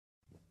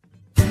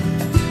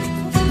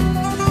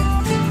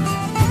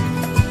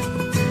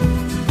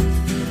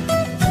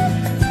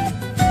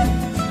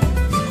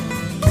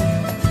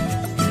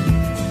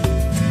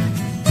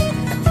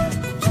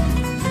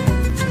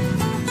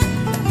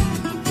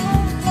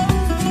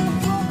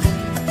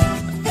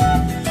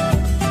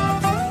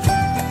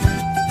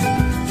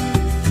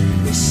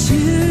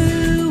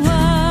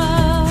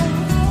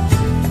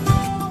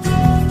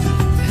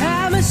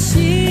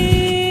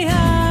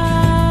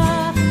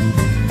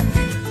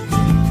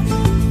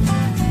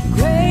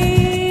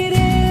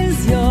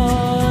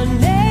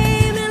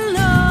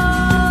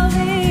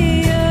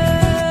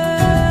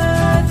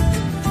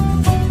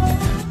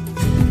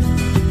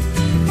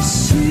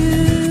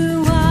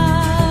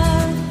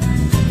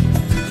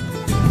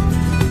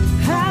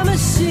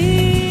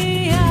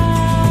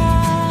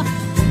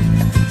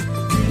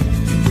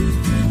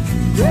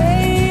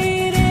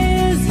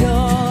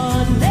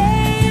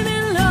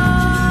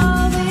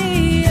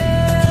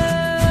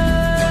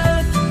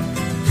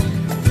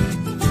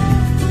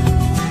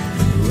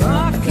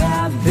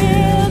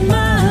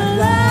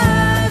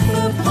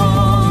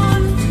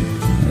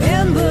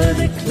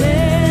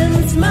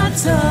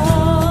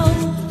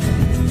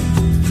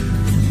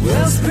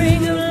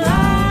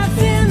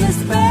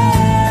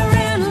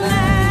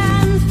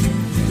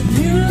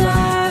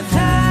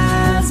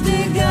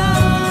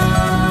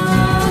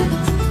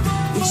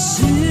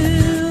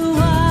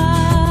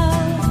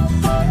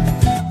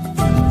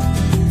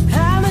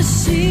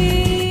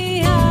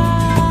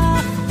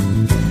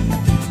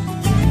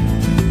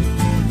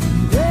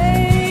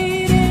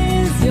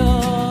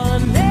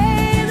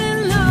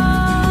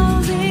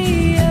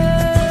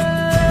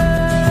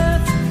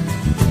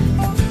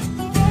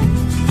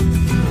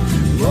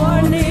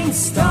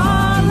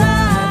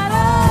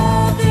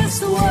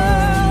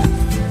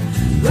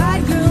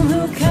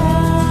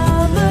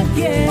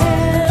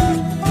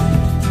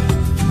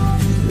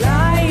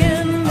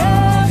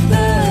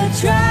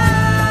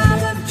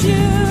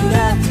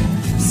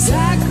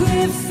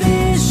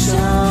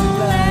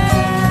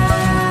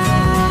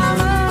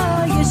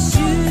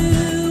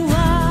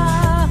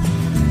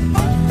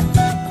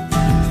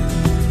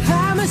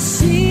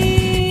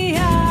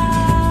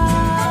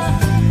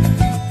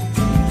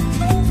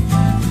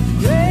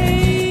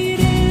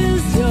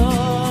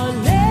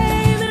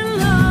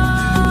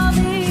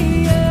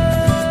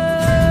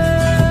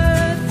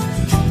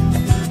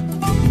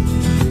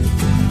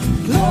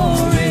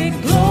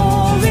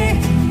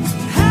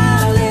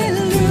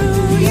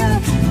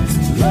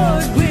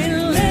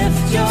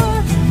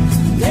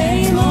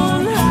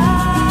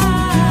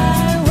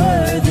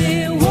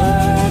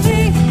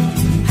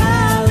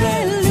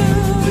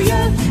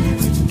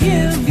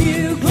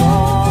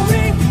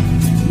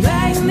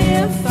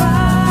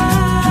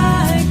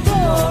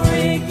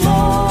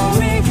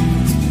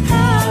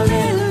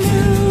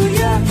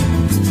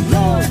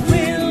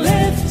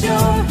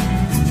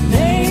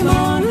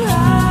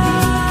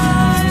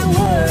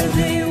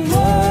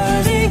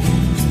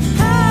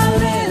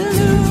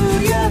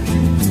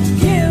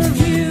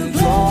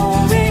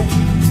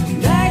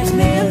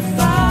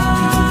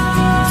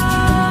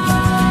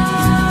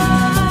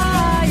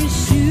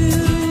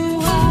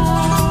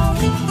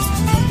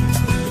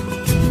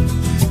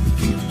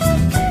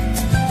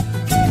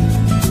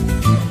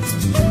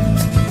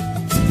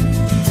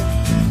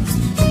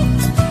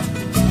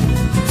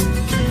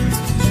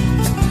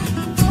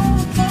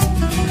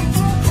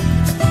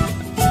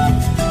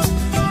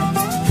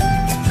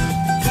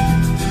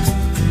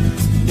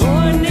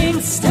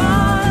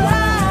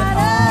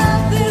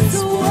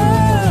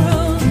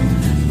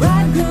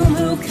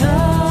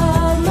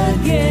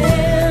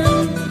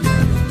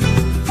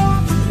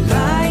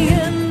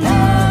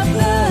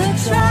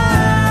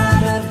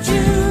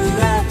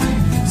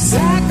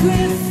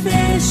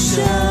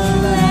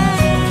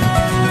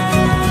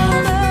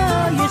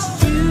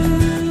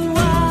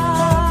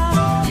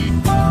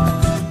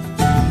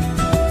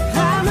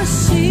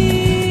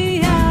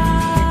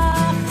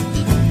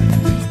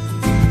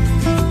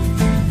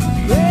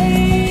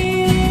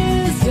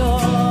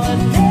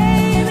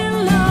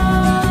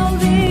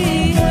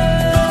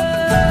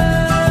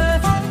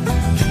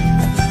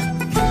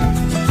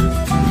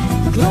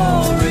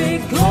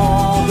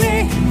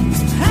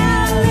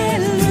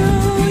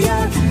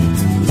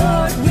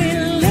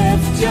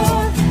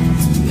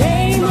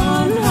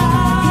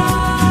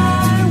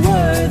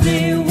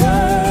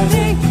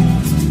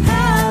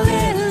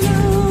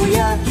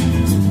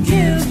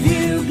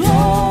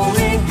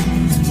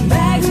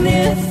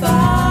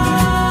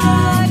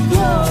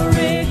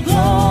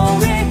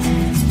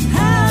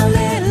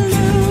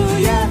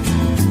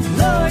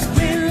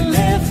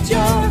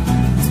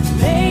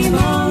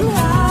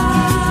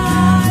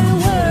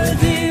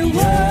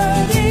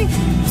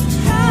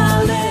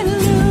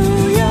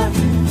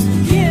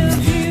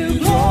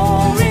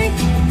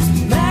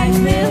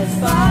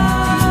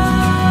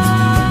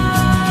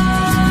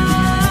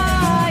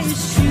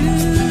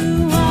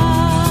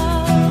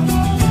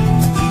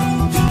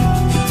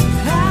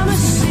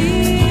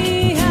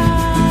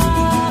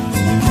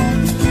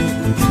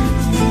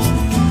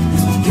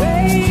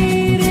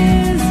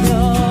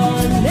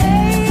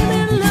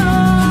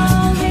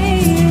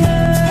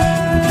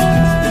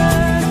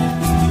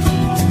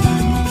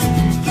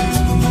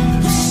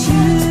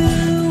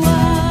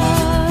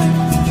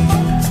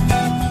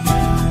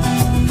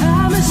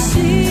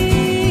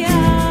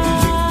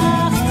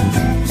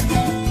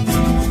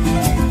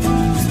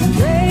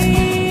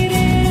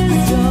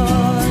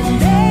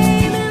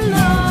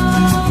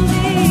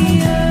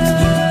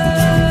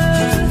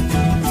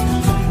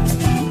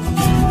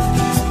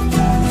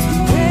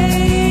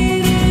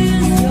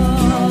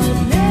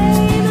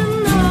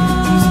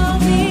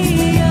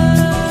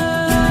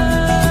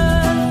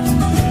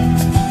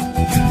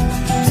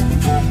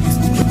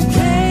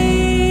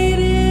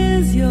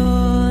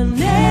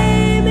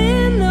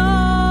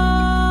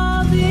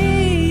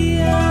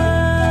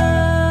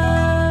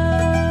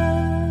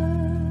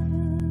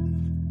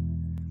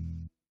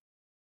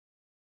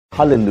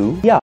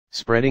Hallelujah.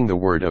 Spreading the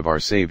word of our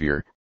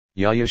Savior,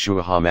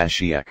 Yahshua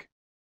HaMashiach.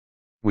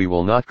 We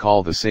will not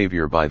call the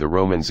Savior by the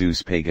Roman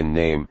Zeus pagan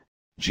name,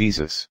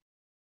 Jesus.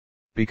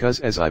 Because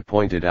as I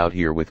pointed out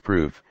here with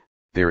proof,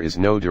 there is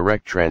no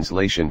direct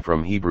translation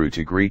from Hebrew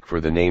to Greek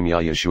for the name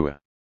Yahshua.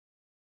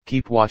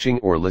 Keep watching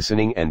or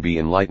listening and be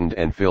enlightened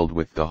and filled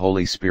with the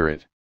Holy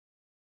Spirit.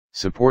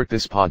 Support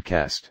this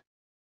podcast.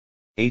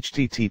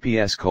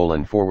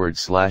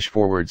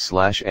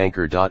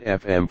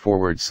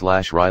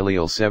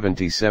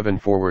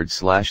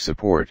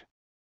 https://anchor.fm/Rileyl77/support.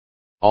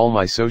 All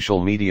my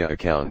social media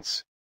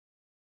accounts.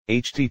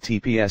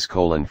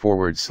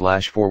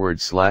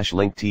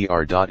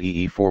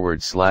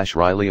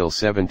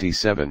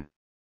 https://linktr.ee/Rileyl77.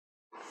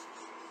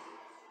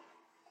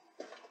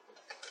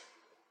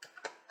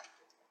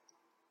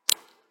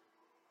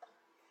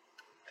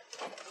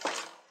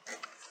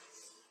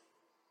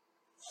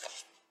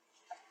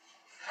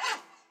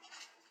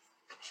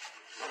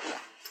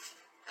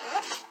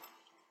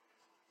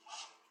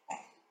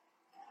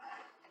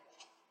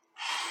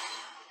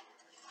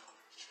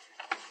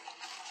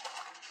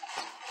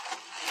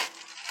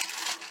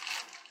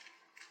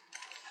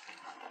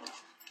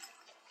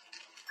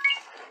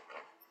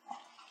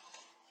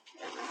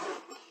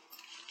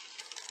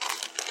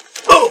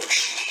 Oh,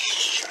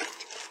 shit.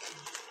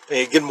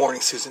 Hey, good morning,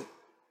 Susan.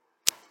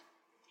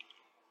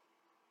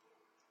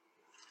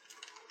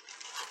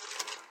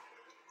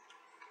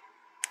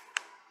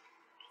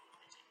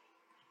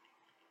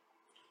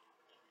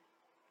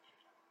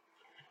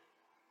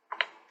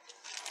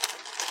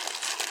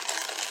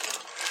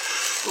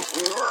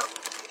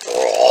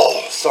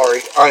 Oh,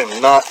 sorry, I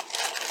am not.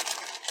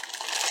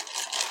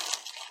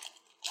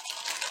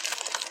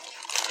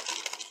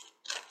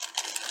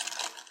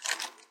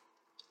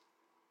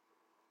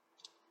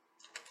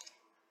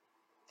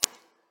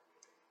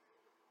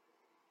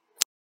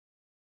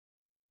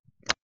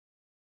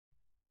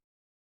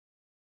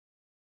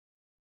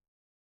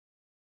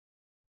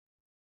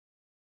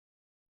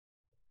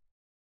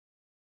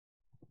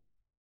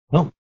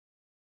 Oh,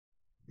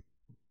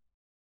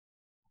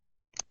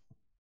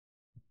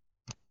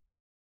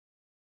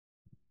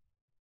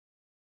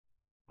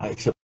 I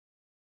accepted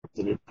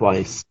it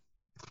twice.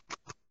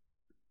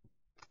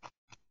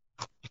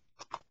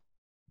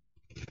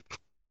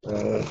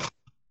 Uh,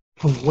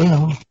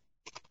 well,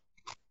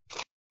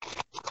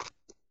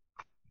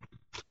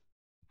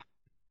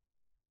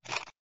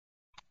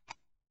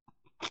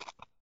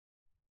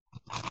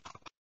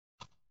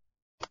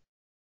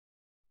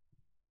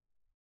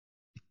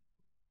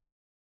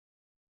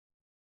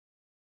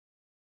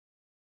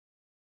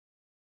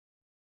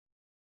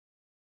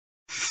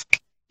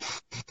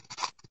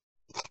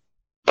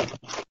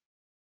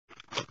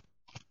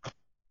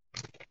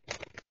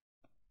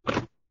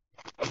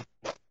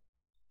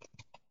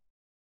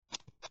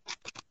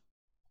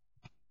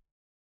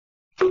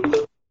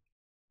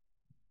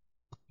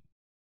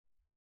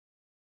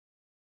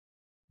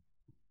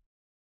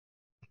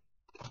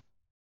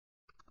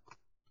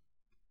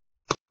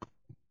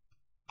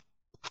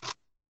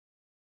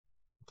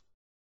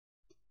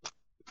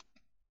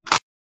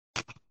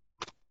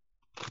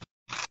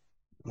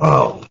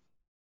 oh,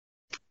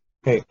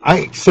 hey, I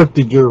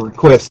accepted your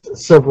request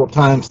several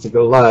times to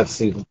go live,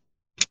 Susan,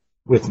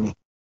 with me.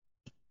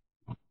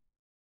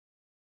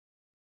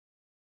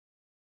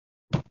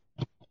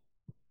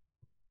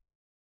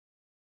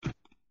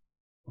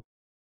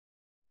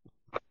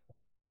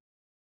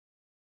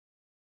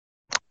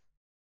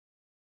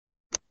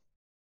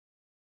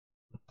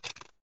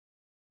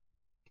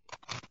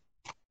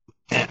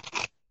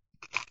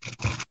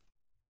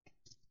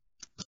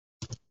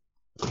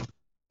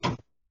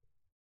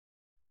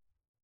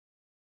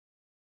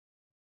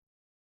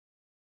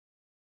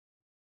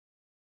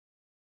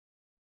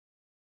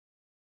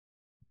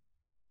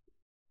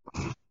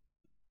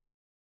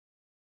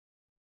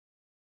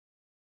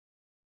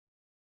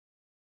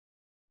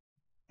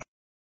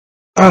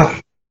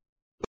 Ah,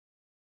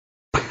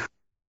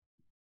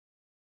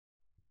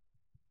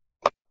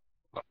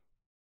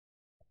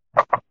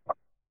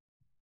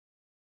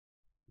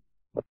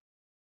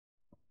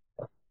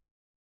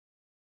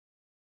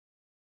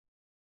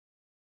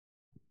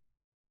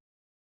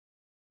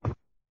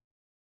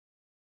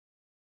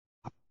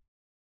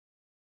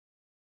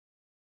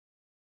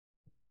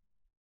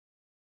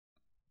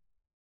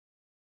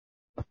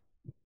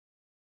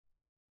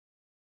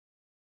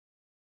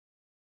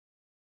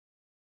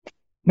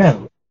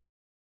 no.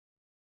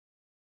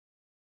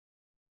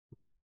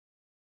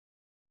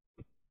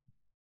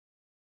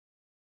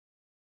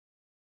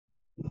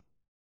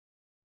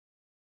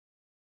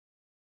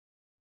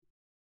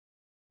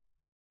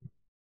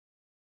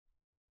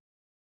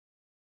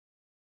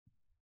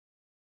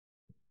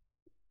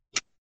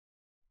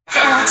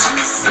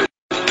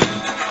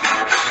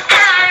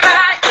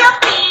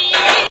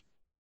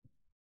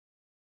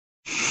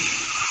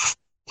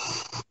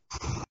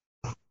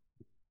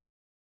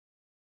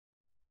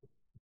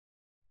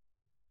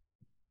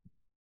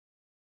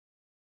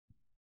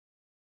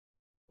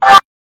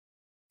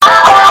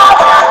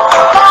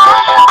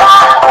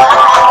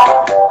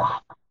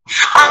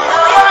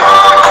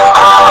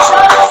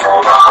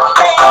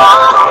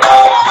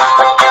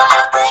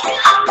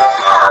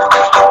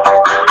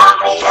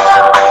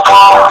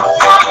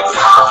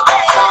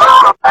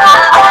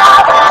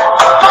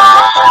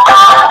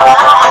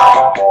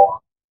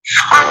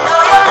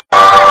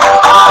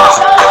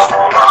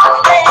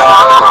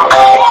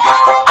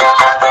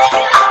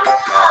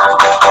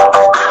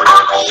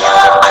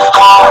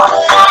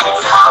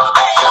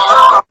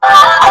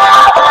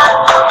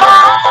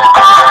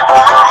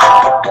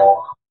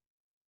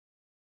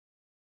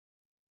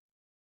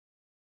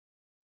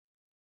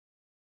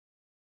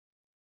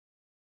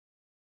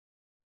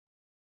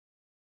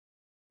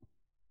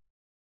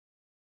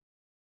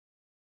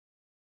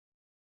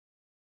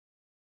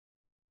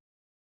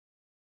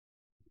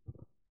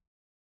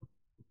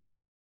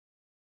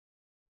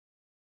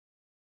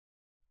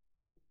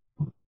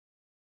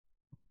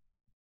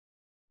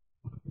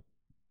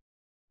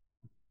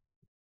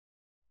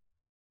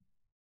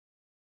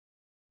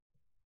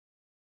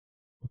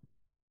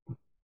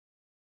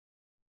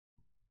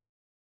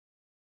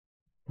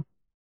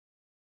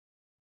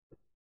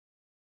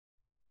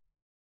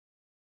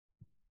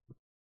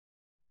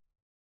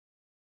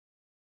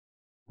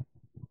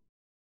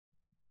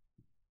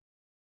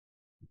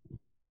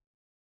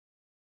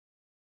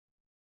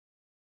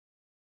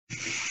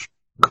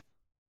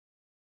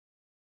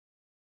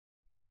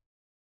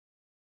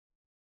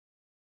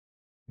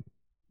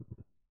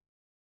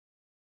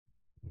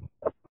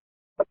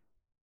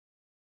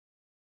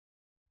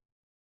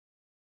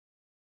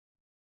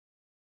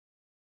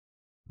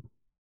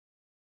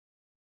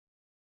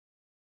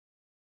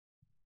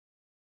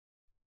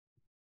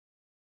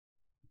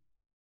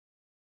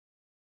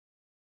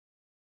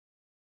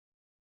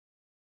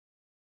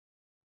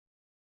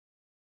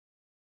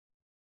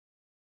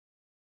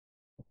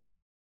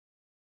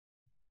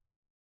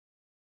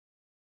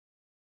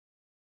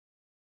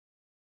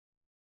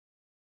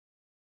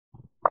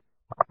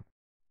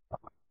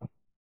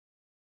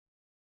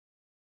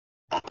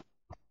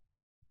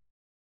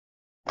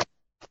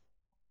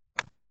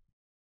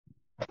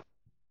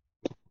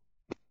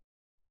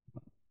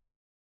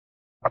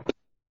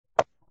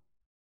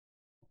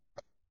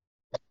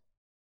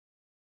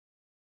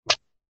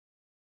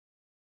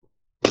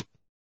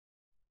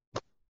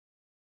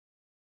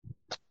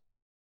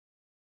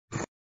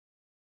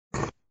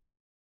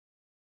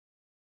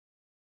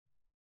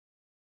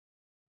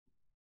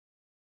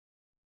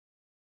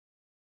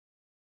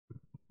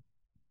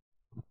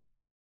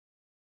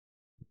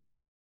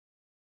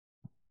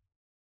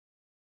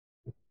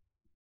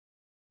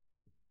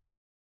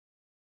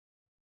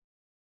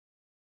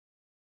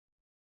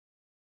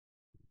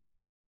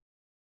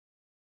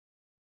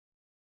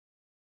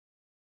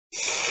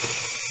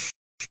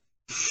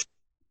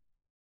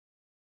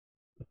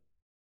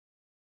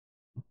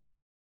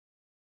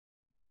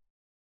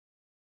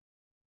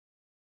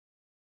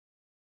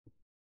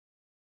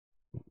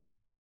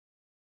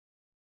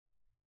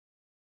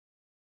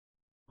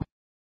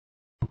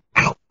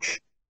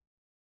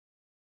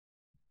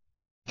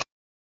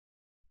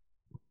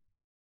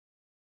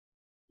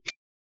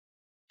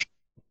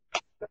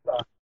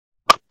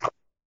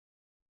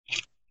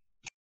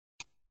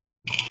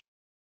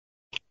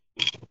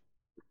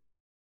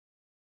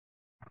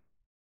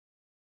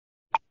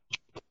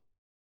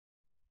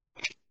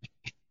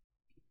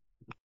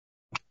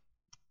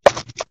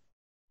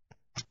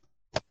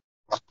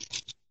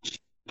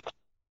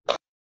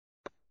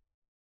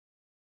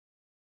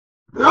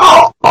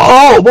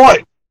 Oh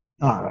boy!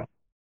 All right.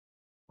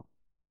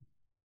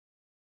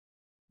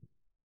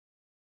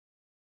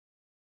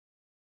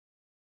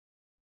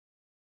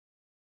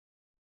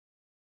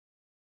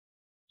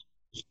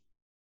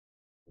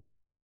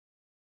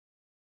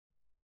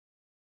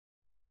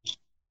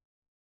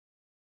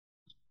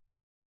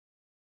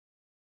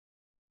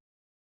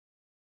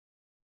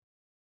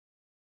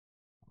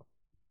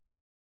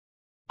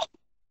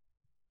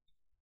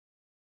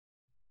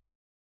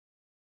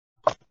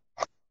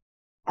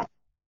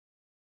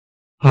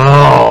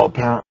 Oh,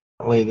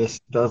 apparently this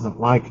doesn't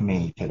like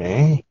me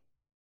today.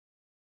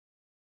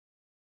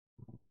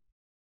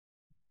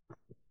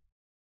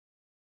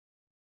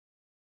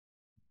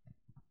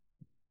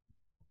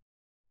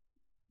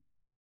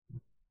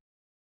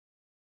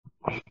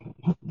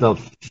 The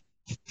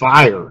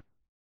fire.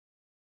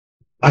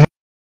 I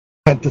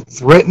had to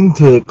threaten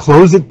to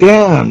close it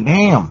down.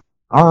 Damn.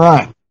 All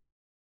right.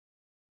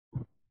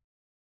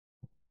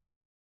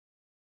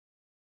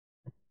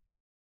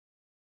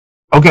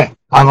 Okay.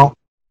 I don't.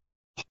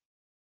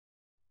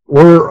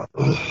 We're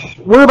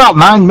about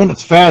 9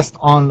 minutes fast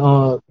on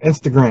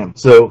Instagram.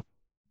 So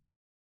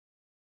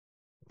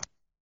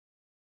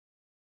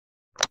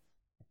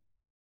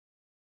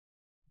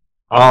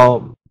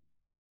um,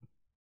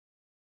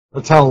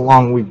 that's how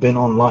long we've been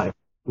on live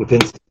with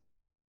Insta,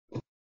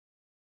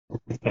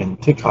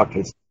 and TikTok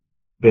has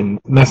been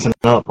messing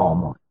up all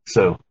morning.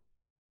 So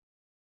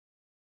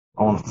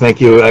I want to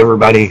thank you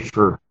everybody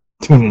for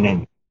tuning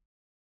in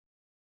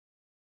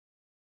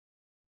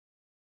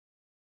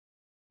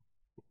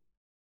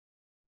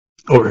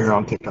over here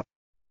on TikTok.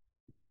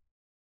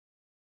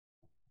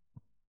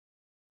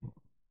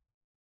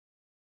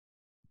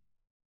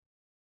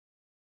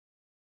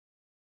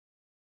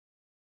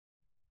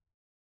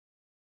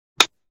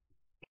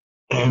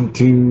 And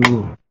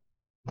to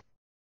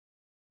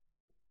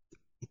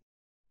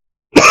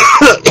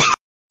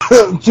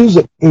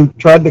Susan, who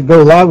tried to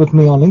go live with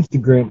me on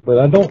Instagram, but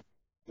I don't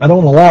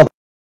allow that.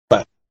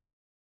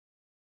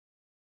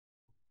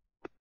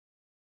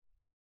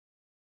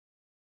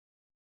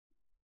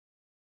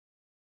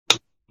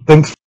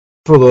 Thanks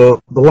for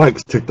the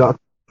likes, TikTok.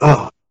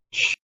 Oh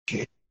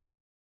shit.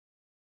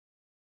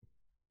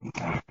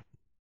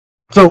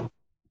 So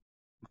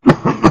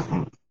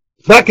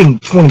back in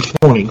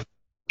 2020,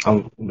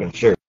 I'm going to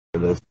share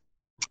this.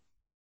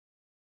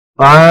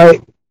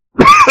 I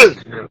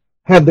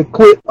had to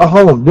quit a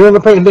home during the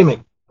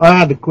pandemic. I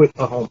had to quit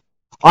a home.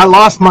 I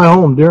lost my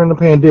home during the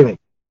pandemic.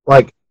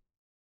 Like,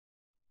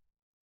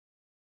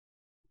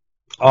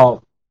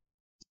 oh,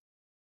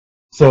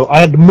 so I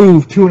had to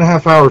move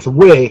 2.5 hours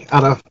away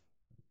out of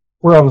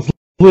where I was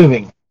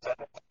living.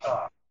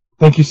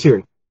 Thank you,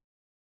 Siri.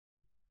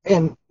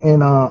 And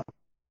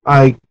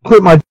I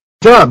quit my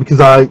job because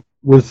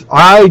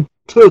I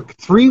took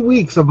 3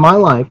 weeks of my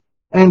life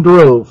and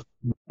drove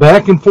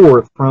back and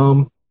forth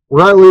from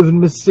where I live in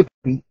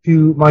Mississippi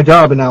to my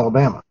job in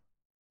Alabama.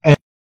 And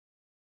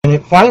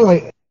it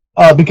finally,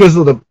 because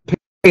of the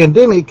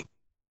pandemic,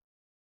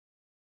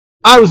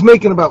 I was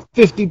making about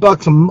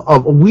 $50 a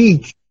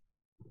week,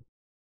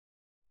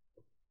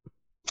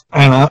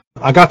 and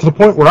I got to the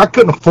point where I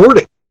couldn't afford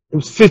it. It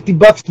was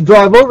 $50 to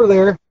drive over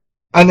there,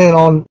 and then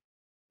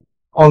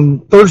on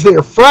Thursday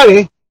or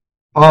Friday,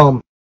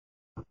 um,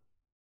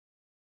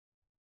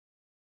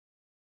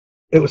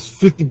 it was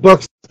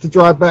 $50 to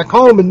drive back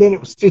home, and then it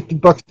was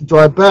 $50 to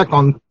drive back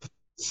on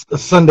a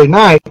Sunday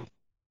night,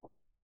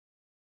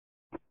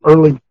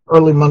 early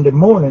Monday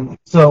morning.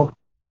 So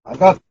I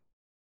got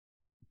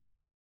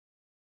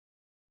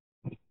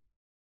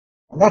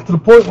to the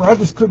point where I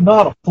just could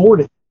not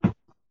afford it.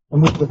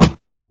 And with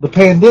the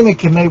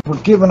pandemic, and they were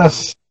giving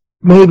us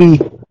maybe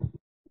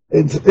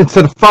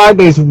instead of 5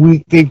 days a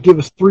week, they'd give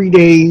us 3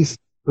 days,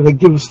 or they'd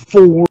give us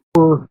 4,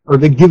 or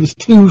they'd give us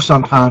 2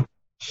 sometimes.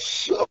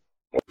 So,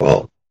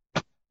 well,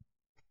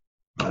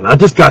 and I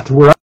just got to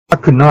where I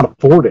could not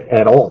afford it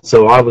at all.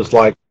 So I was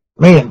like,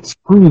 man,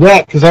 screw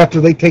that, because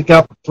after they take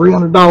out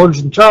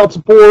 $300 in child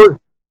support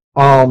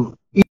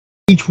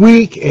each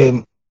week,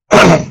 and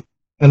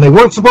and they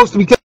weren't supposed to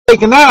be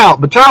taking that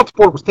out, but child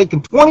support was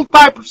taking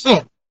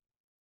 25%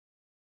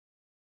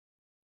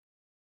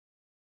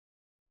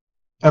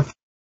 at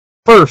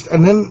first,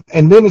 and then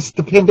as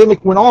the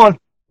pandemic went on,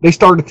 they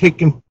started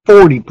taking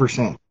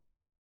 40%.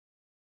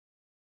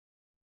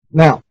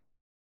 Now,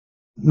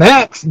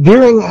 max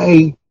during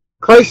a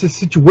crisis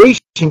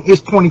situation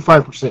is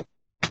 25%.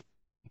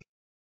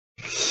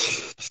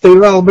 State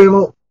of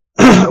Alabama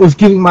was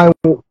giving my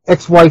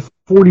ex-wife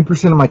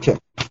 40% of my check,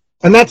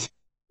 and that's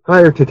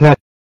prior to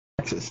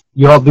taxes.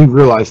 You all do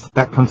realize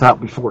that comes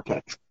out before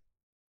tax.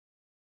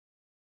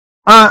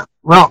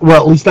 Well,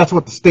 at least that's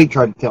what the state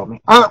tried to tell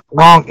me.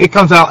 Wrong. It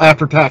comes out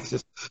after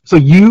taxes. So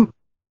you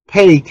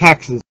pay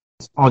taxes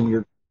on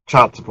your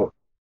child support,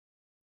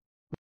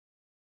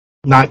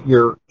 not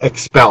your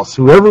ex-spouse.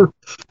 Who's ever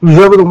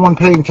the one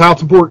paying child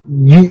support,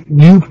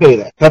 you pay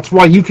that. That's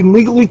why you can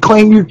legally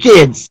claim your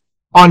kids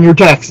on your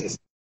taxes.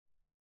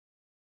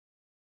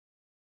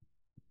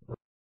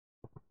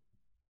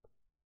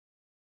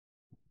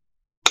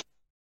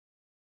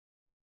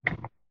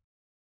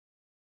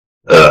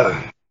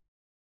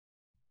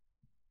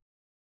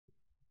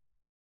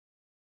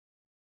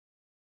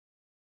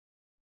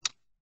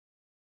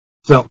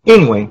 So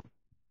anyway,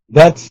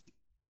 that's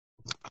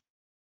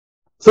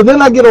so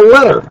then I get a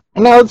letter,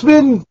 and now it's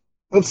been,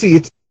 let's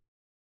see,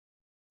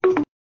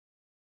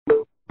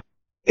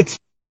 it's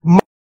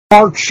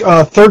March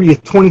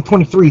 30th,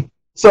 2023.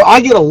 So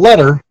I get a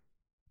letter.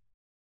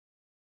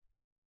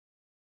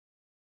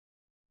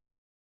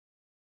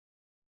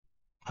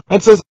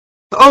 It says,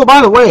 "Oh,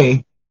 by the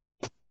way,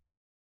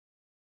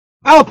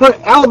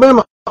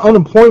 Alabama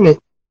unemployment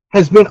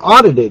has been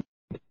audited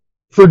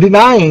for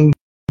denying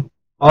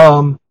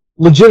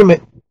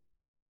legitimate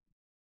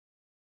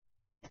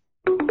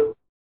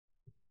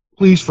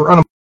pleas for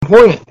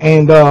unemployment,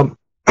 and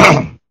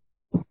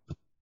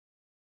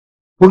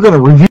we're going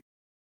to review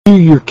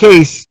your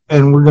case,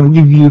 and we're going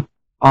to give you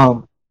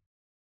or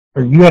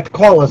you have to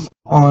call us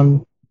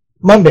on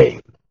Monday,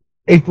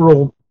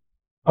 April,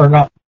 or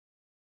not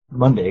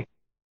Monday.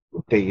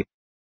 What day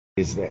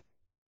is that?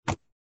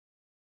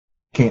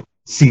 Can't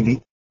see the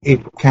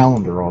April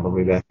calendar all the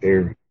way back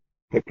there.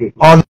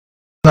 On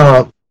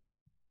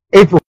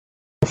April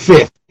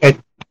 5th at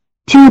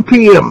 2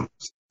 p.m.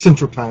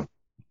 Central Time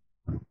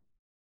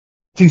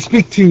to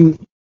speak to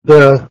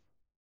the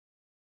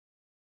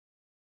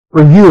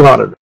review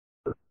auditor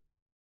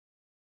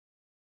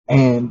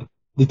and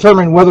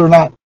determine whether or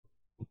not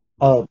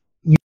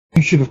you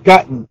should have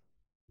gotten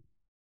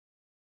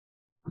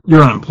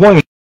your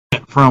unemployment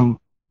from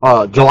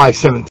July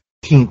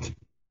 17th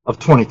of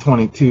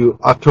 2020 to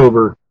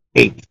October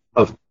 8th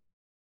of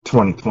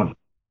 2020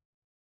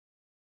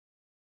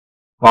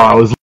 while I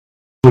was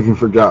looking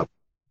for a job.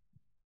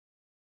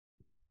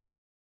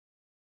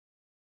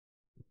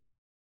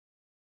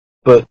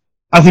 But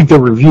I think the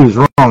review is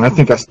wrong. I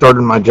think I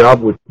started my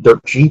job with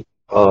dirt cheap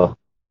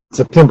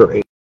September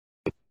 8th.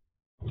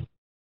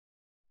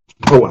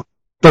 Oh well,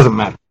 doesn't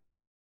matter.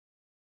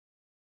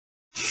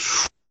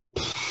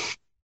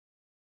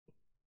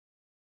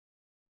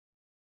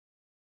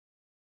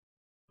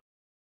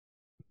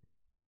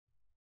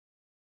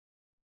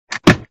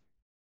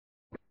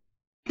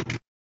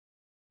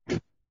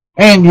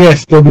 And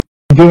yes, they'll be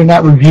doing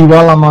that review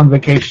while I'm on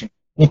vacation.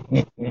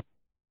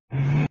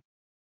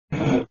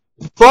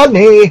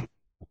 Funny.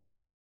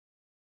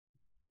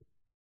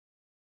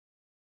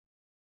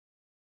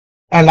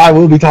 And I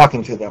will be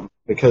talking to them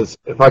because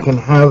if I can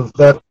have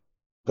that,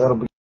 that'll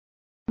be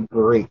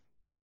great.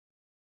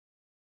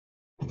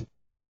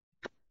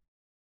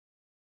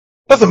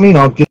 Doesn't mean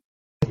I'll get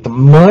the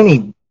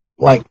money,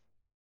 like,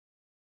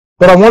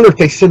 but I wonder if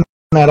they send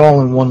that all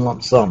in one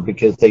lump sum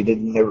because they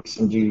didn't ever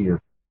send you your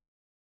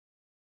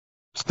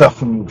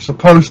stuff when you were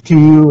supposed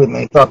to, and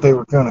they thought they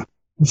were gonna.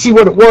 And see,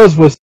 what it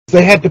was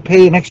they had to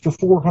pay an extra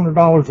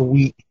 $400 a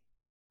week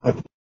at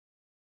the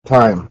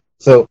time.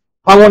 So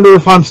I wonder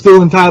if I'm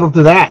still entitled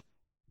to that.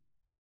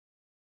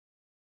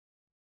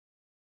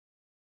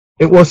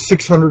 It was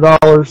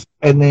 $600,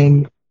 and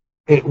then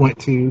it went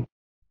to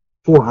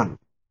 $400.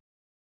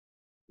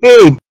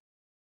 Hey,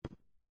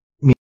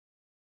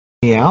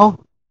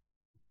 meow,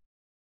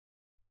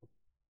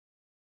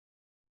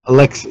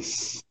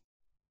 Alexis.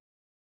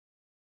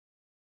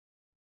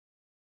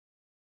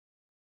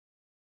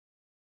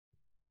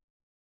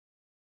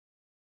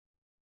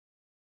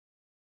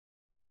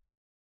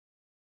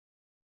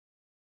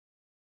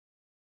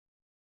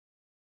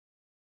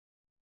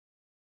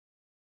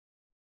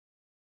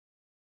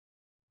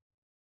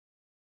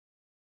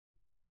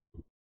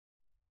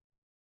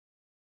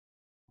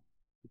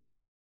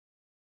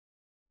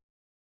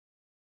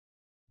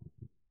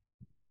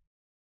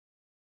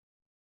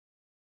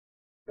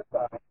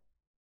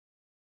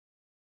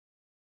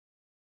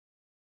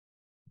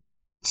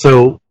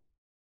 So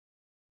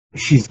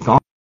she's gone.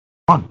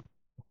 All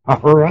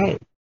right.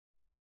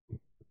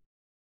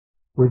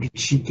 Where did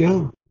she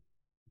go?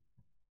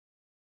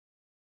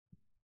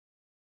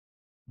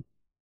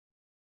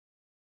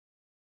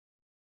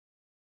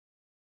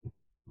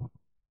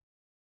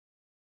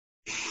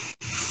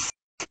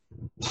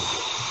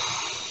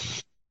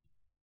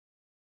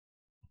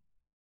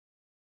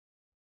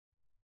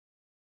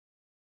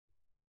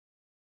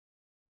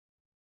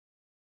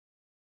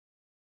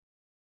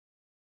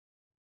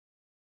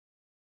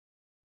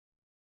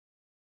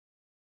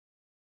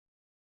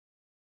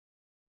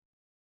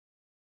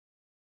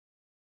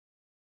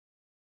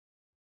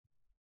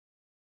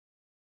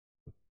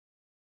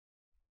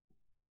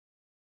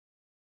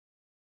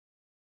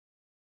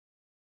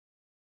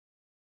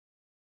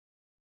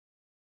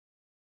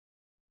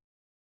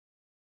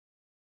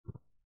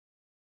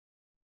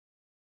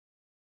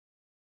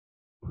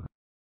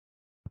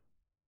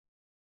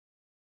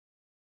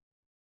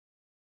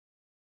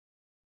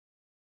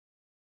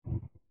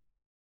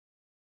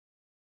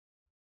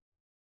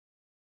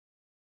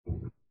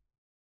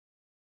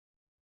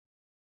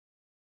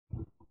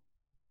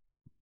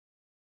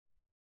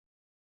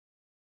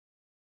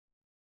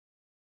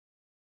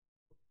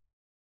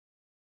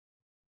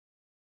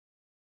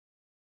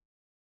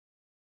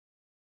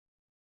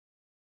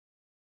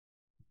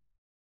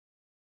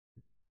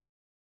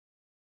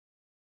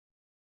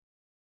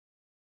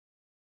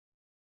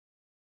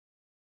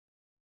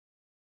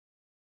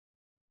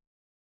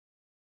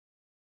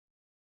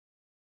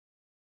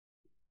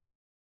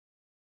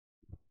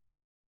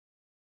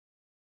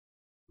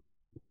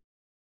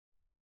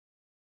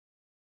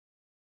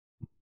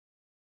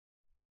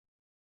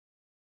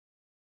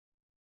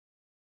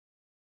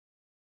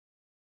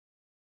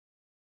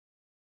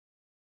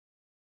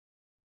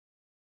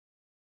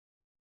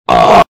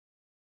 Ah.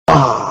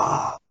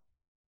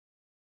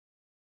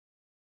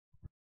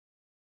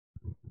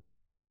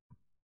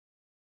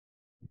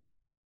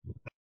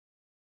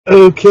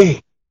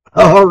 Okay.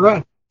 All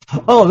right.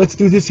 Oh, let's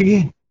do this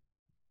again.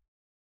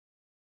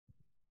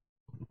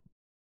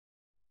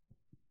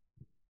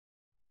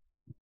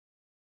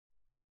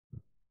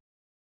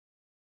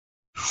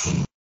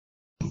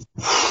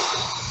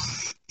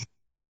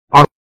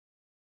 All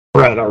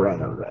right, all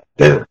right, all right.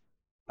 There.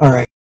 All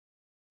right.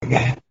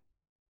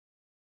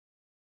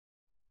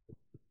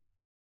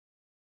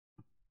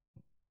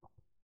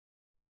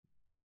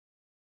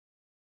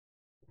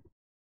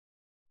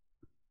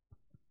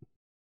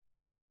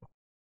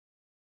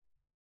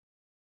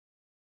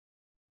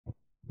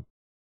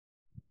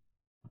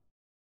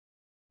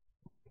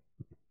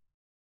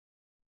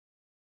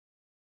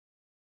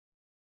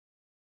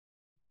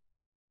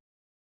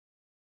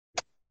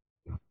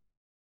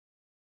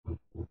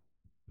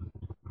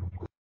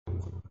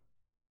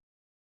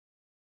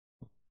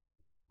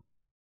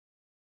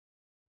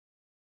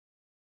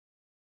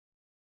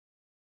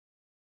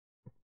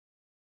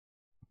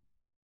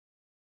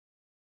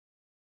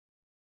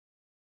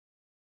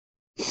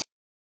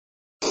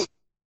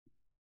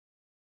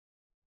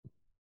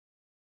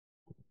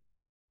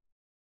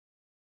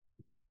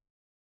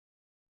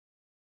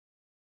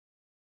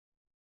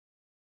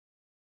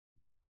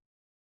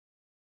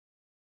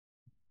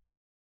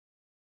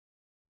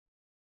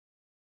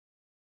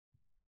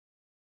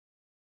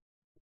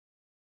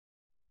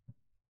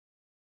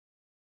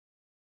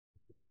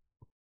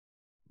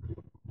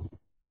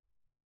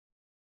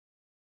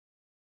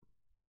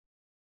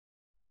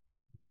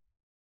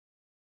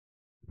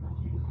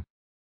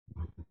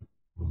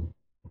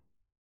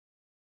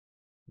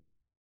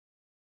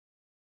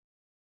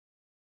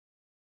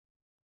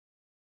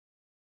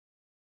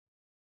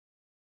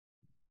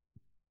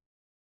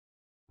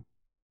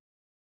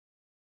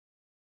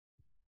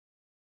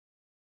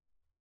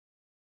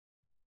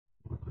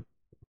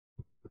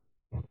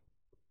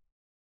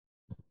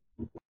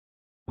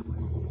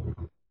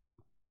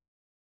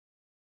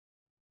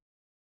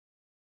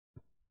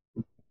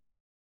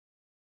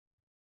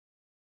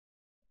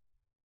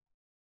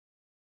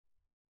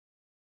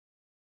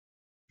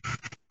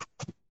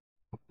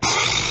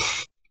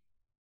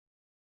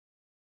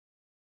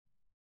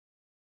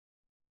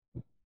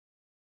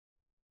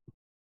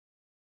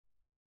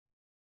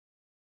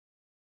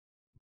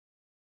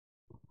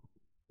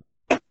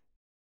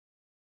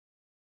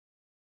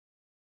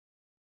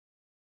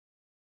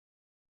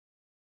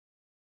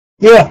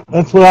 Yeah,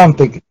 that's what I'm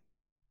thinking.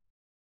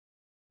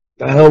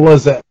 The hell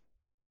was that?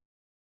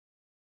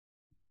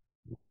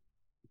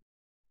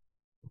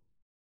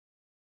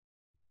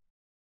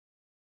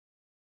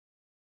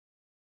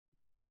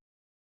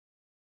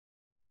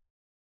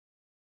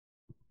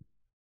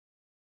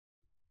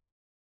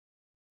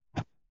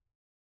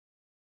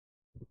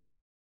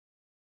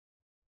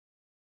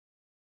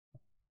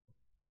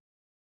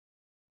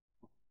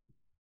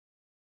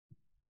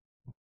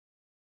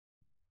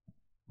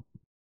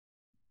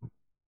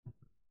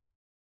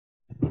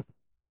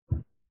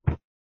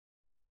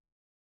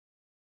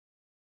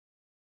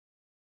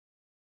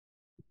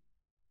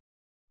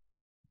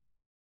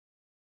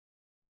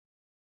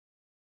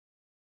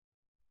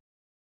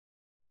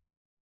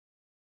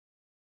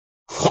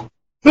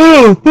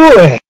 Oh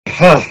boy.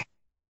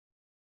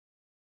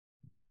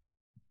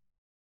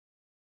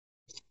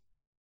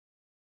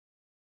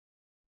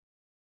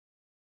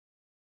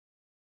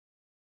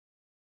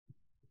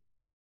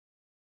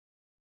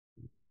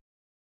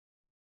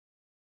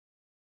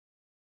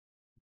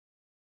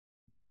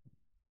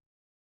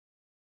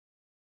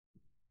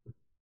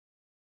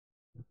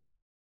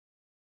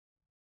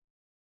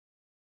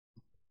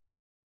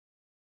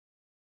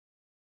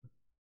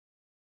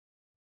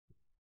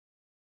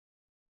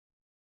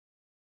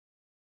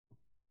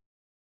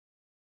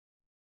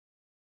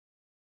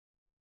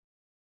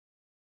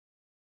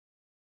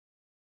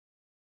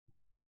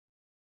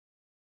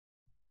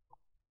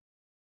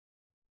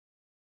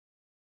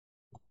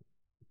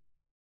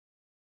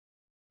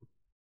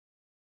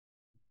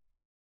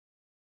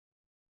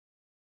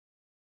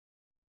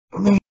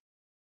 Man,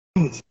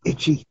 it's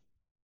itchy.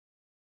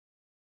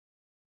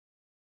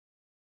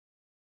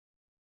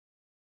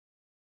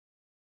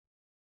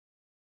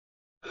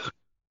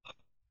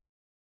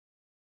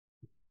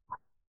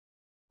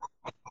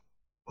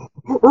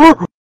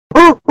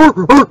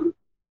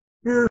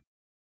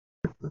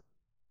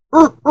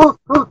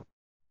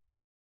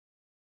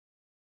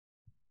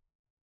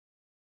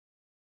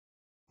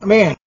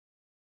 Man,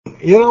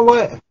 you know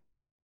what?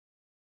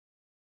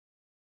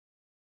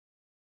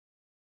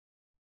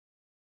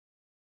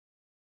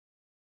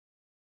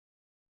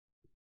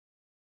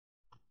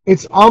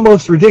 It's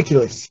almost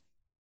ridiculous.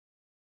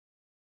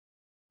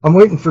 I'm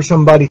waiting for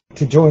somebody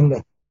to join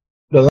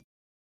the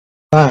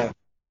line.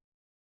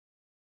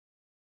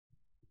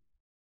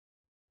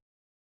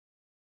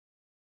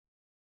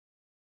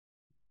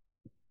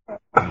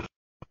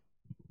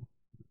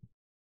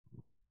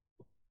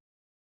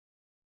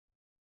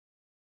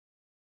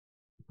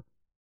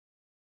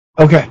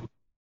 Okay.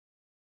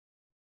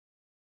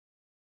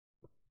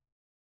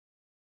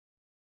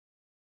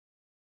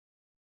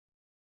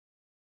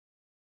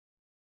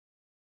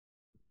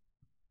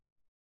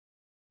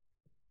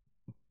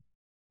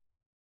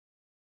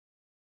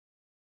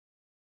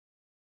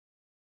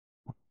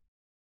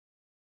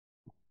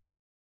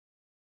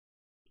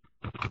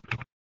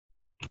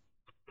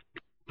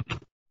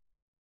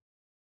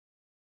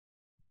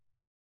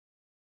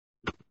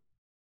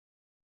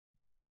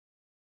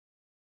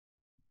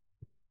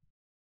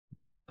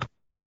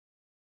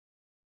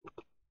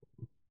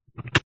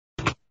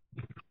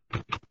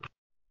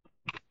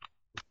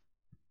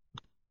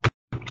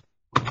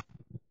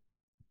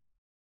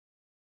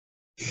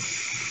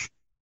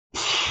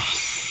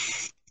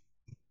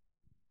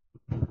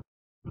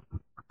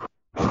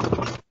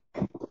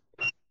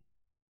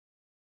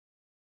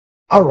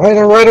 All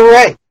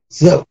right.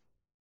 So,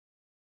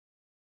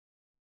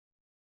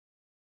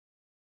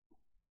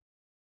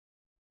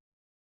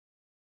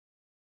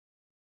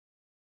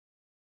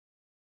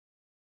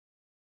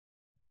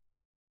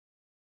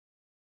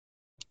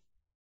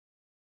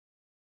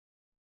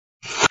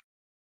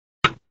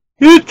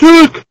 it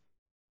took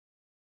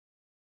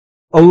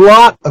a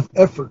lot of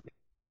effort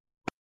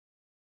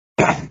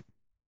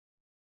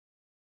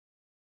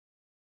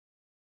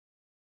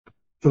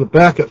for the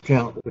backup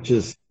account, which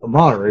is a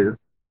moderator,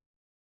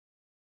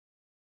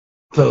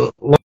 to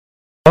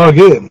log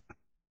in.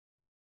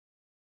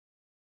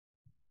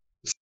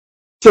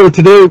 So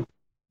today,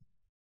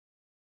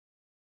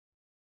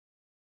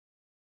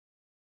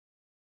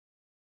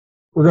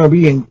 we're going to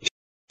be in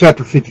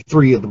chapter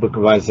 53 of the book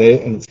of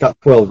Isaiah, and it's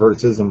got 12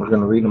 verses, and we're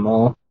going to read them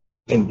all.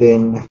 And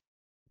then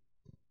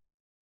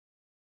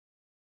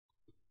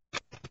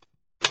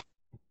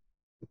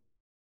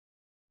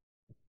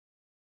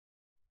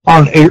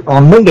on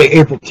Monday,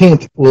 April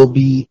 10th, we'll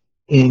be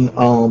in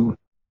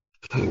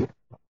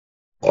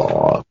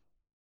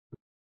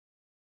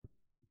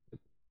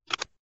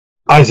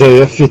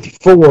Isaiah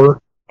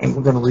 54, and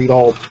we're going to read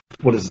all,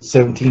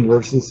 17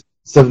 verses?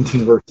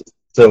 17 verses.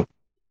 So,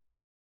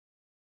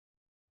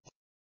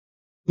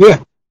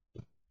 yeah.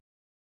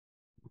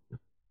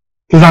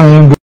 Because I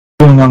am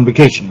going on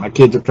vacation. My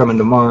kids are coming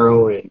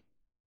tomorrow and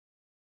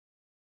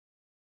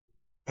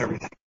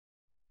everything.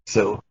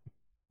 So,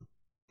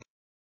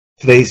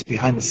 today's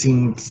behind the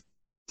scenes.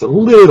 It's a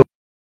little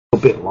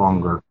bit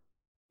longer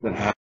than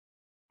it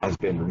has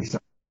been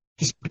recently.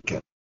 Just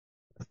because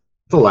it's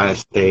the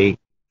last day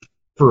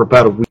for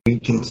about a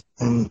week and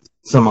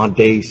some odd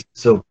days.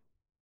 So,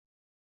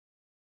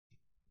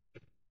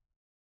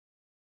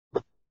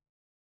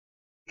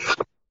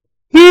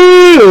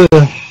 yeah.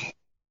 And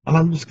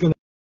I'm just going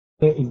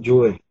to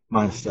enjoy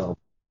myself.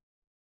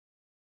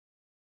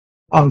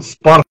 On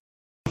Spotify,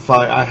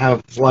 I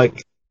have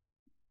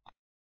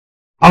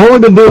I've only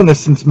been doing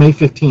this since May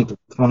 15th of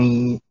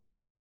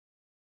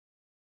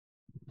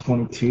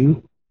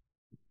 2022.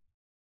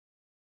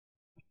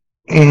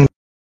 And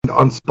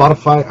on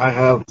Spotify, I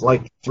have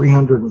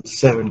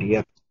 370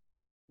 episodes.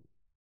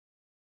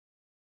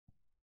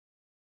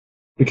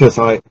 Because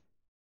I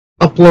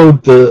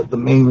upload the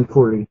main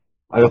recording,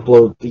 I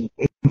upload the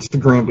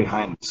Instagram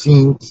behind the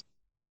scenes,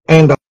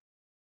 and I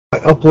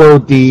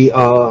upload the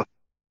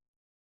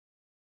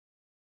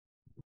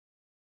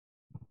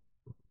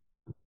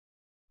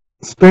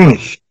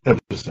Spanish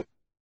episode.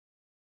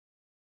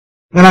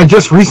 And I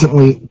just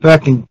recently,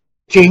 back in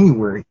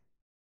January,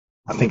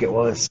 I think it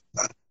was,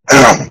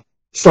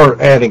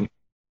 started adding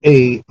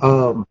a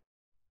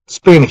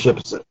Spanish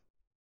episode.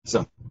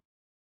 So,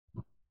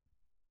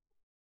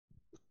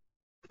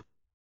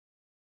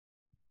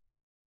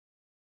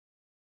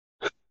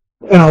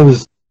 and I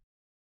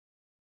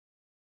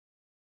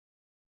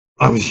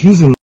was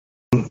using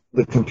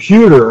the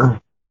computer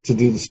to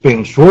do the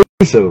Spanish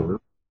voiceover,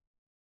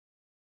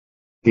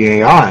 the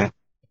AI,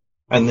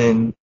 and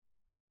then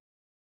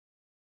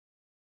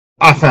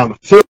I found a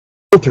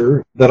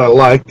filter that I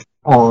liked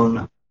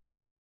on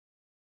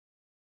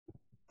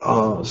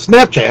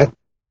Snapchat,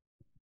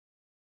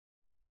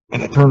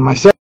 and I turned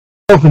myself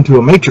into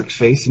a matrix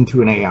face,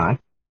 into an AI,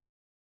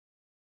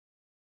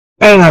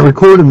 and I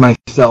recorded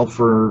myself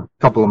for a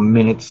couple of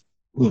minutes,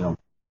 and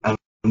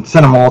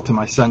sent them all to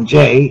my son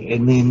Jay,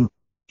 and then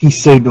he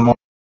saved them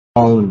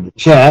all in the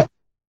chat,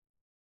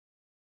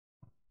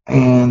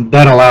 and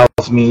that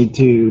allows me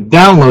to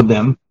download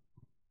them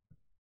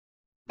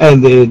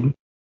and then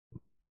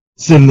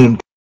send them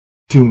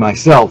to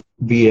myself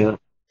via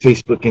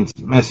Facebook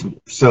Instant Messenger.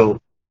 So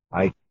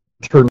I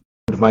turned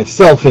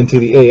myself into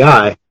the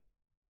AI,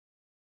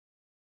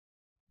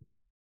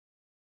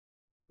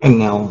 and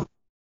now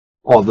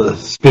all the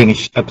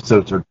Spanish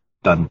episodes are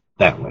done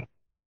that way.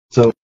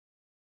 So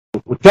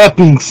with that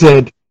being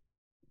said,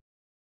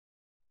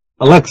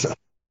 Alexa,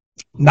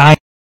 9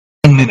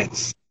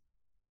 minutes.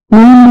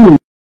 9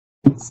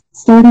 minutes,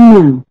 starting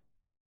now.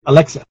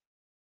 Alexa,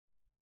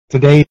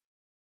 today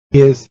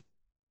is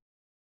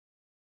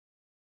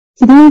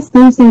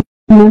Thursday,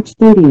 March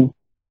 30th,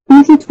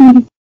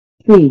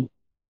 2023.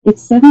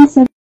 It's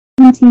 7:17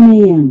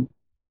 a.m.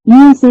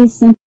 USA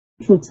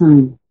Central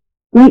Time.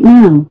 Right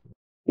now,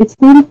 it's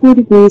 44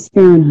 degrees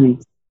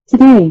Fahrenheit.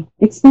 Today,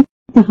 expect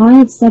a high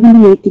of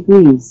 78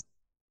 degrees.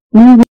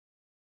 No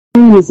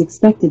rain is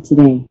expected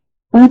today.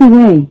 By the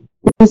way,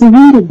 there's a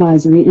wind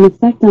advisory in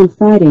effect on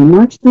Friday,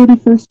 March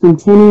 31st from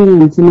 10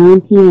 a.m. to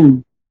 9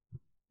 p.m.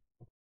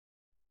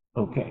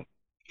 okay.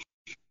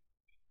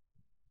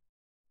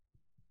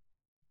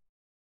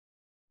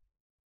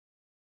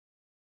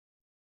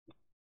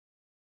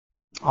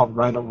 All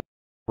right.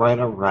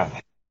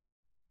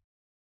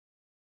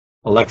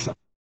 Alexa,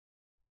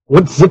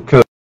 what zip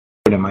code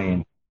am I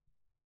in?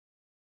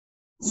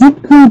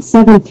 Zip code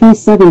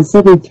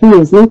 73773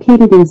 is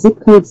located in zip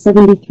code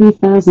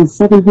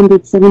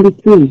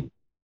 73,773.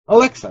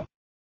 Alexa,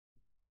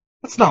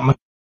 that's not my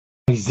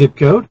zip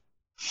code.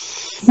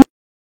 Zip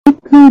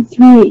code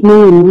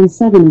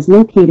 38917 is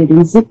located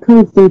in zip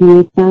code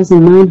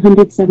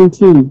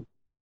 38,917.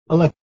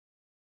 Alexa,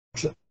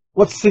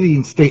 what city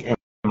and state am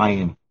I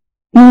in?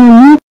 You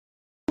are near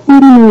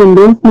 49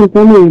 North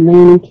Montgomery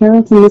Lane in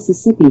Carrollton,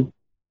 Mississippi.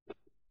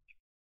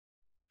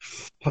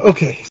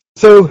 Okay,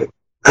 so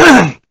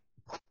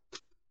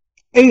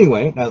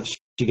anyway, now that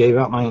she gave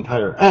out my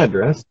entire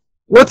address,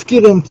 let's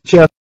get into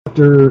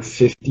chapter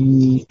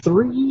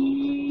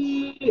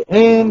 53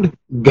 and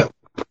go.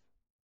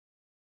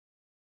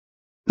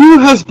 Who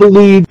has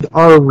believed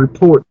our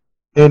report,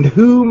 and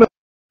whom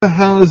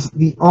has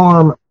the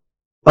arm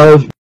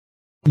of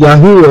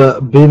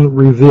Yahuwah been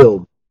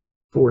revealed?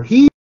 For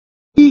he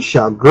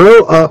shall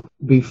grow up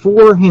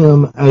before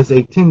him as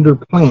a tender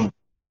plant,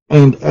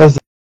 and as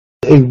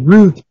a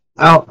root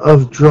out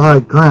of dry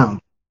ground.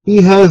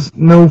 He has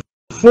no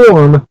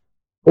form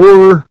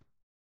or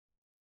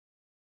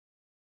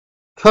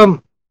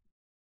comeliness.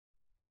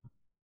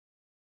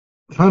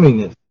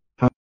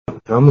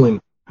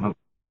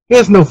 He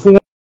has no form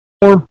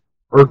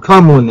or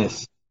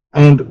comeliness,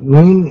 and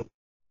when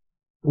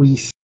we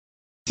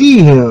see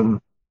him,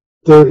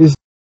 there is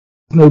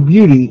no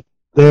beauty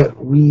that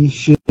we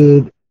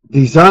should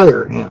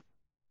desire him.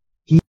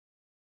 He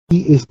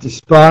is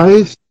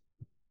despised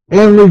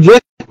and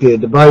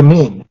rejected by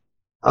men,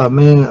 a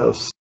man of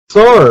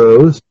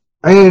sorrows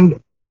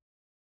and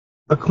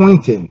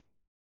acquainted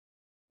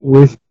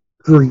with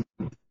grief.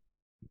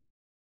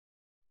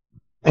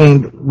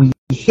 And we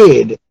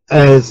hid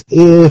as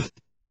if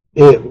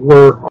it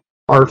were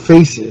our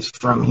faces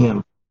from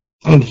him.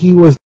 And he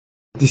was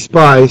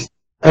despised,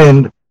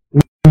 and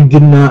we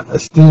did not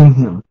esteem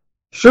him.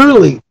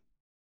 Surely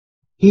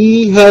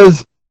he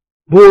has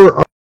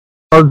bore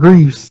our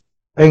griefs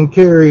and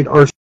carried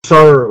our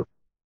sorrow.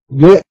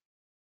 Yet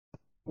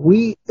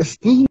we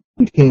esteemed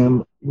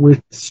him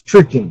with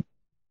stricken,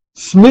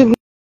 smitten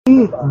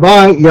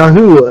by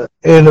Yahuwah,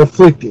 and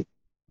afflicted.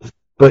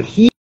 But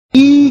he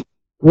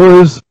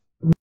was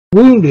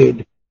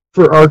wounded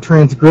for our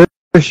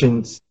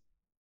transgressions.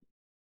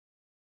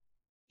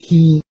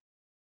 He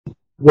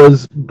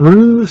was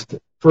bruised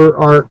for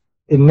our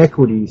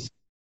iniquities.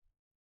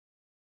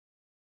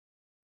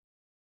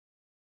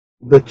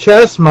 The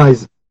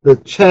chastisement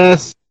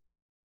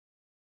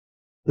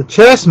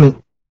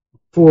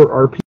for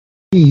our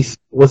peace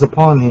was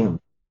upon him.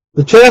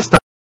 The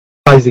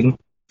chastising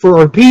for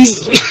our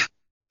peace.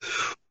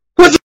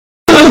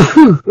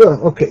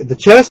 Okay, the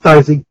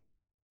chastising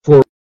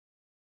for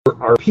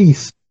our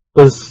peace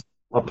was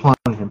upon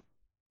him,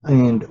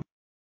 and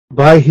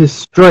by his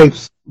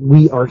stripes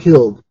we are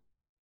healed.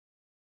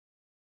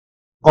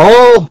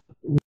 All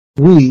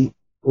we,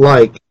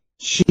 like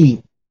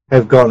sheep,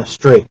 have gone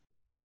astray.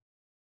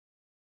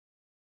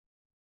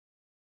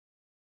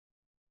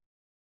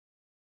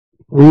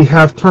 We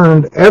have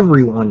turned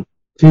everyone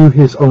to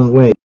his own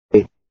way,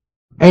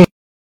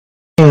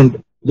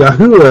 and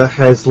Yahuwah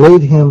has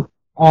laid him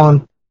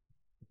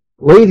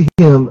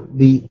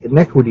the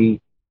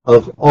iniquity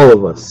of all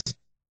of us.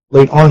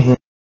 Laid on him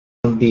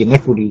the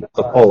iniquity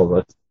of all of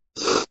us.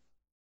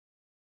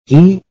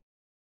 He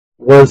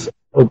was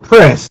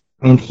oppressed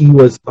and he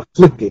was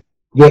afflicted,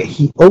 yet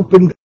he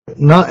opened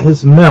not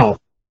his mouth.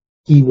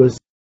 He was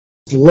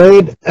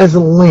led as a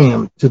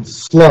lamb to the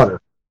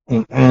slaughter,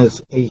 and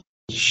as a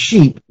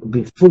sheep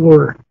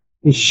before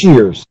his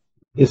shears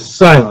is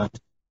silent.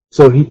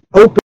 So he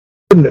opened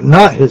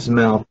not his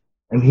mouth,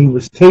 and he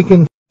was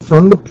taken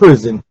from the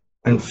prison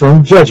and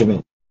from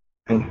judgment.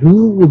 And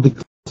who will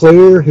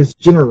declare his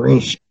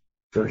generation?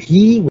 For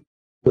he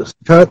was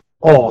cut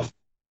off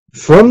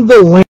from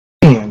the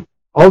land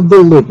of the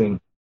living.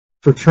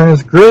 For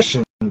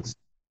transgressions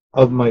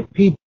of my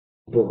people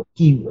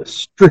he was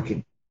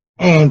stricken,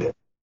 and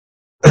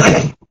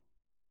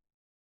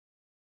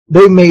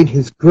they made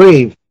his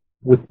grave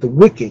with the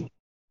wicked,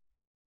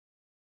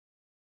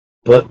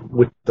 but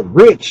with the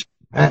rich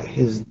at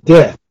his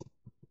death,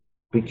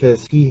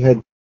 because he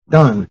had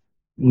done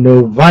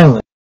no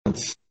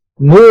violence,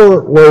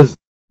 nor was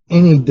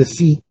any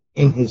deceit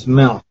in his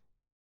mouth.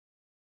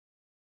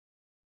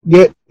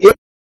 Yet it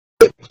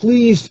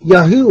pleased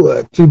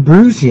Yahuwah to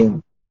bruise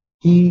him.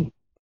 He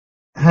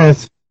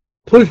has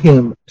put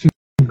him to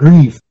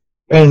grief,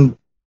 and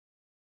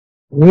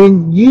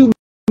when you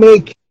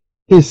make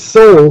his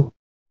soul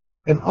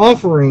an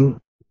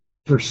offering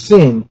for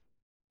sin,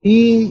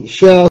 he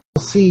shall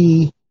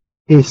see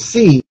his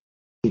seed.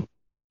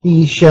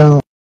 He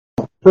shall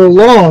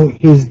prolong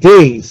his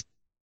days,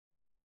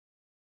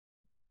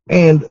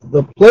 and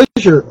the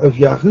pleasure of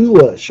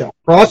Yahuwah shall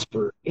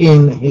prosper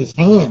in his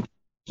hand.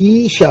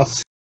 He shall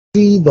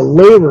see the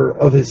labor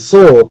of his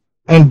soul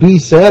and be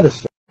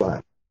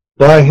satisfied.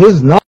 By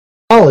his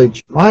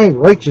knowledge my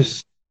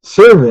righteous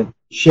servant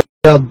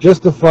shall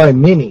justify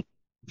many,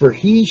 for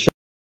he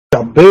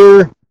shall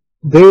bear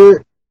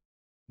their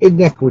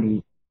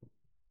iniquity,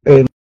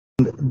 and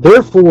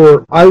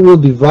therefore I will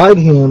divide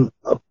him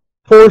a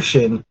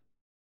portion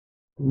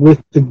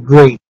with the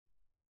great,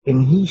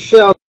 and he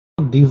shall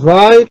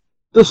divide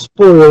the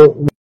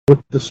spoil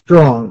with the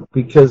strong,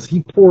 because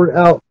he poured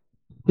out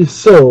his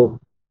soul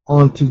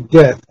unto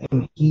death,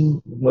 and he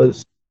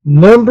was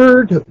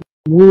numbered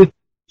with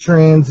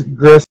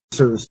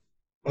transgressors,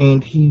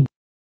 and he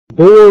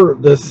bore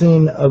the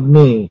sin of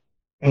many,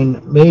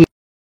 and made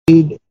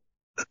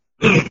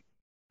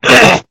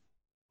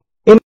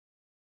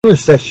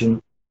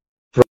intercession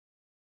for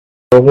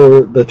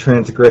the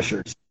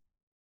transgressors.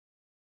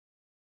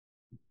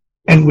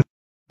 And with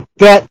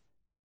that,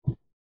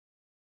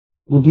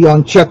 we'll be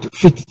on chapter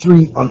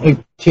 53 on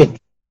April 10th.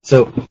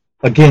 So,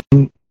 again,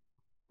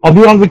 I'll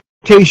be on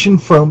vacation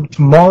from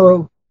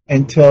tomorrow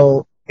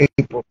until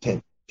April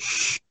 10th.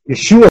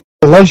 Yeshua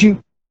loves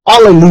you.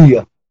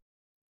 Hallelujah.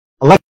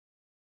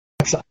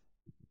 Alexa,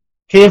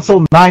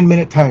 cancel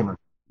 9-minute timer.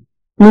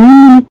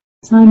 9-minute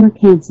timer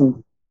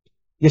canceled.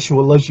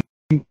 Yeshua loves you.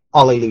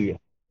 Hallelujah.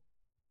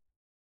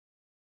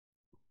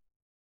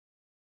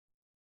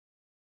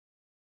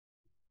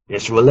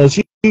 Yeshua loves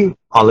you.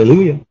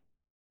 Hallelujah.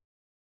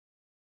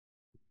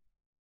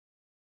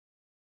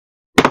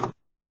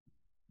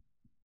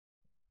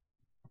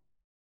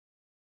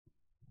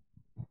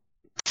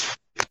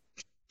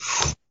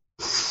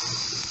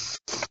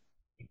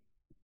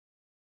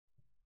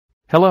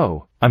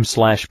 Hello, I'm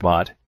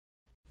Slashbot.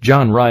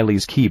 John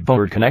Riley's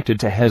keyboard connected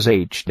to his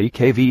HD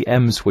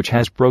KVM switch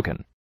has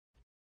broken.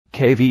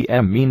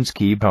 KVM means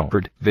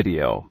keyboard,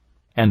 video,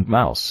 and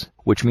mouse,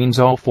 which means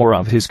all four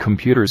of his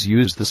computers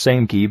use the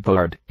same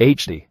keyboard,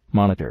 HD,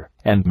 monitor,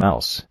 and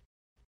mouse.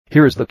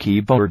 Here's the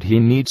keyboard he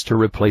needs to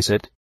replace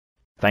it.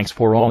 Thanks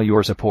for all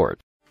your support.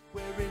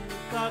 We're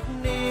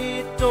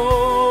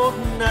incognito,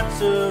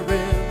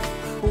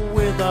 Nazareth,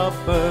 with a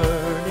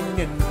burning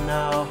in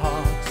our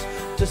hearts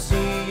to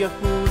see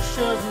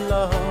Yahushua's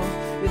love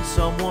in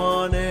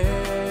someone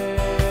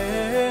else,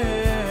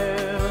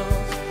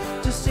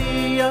 to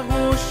see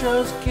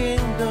Yahushua's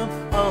kingdom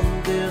on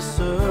this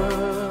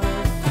earth.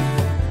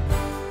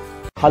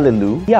 Hallelujah.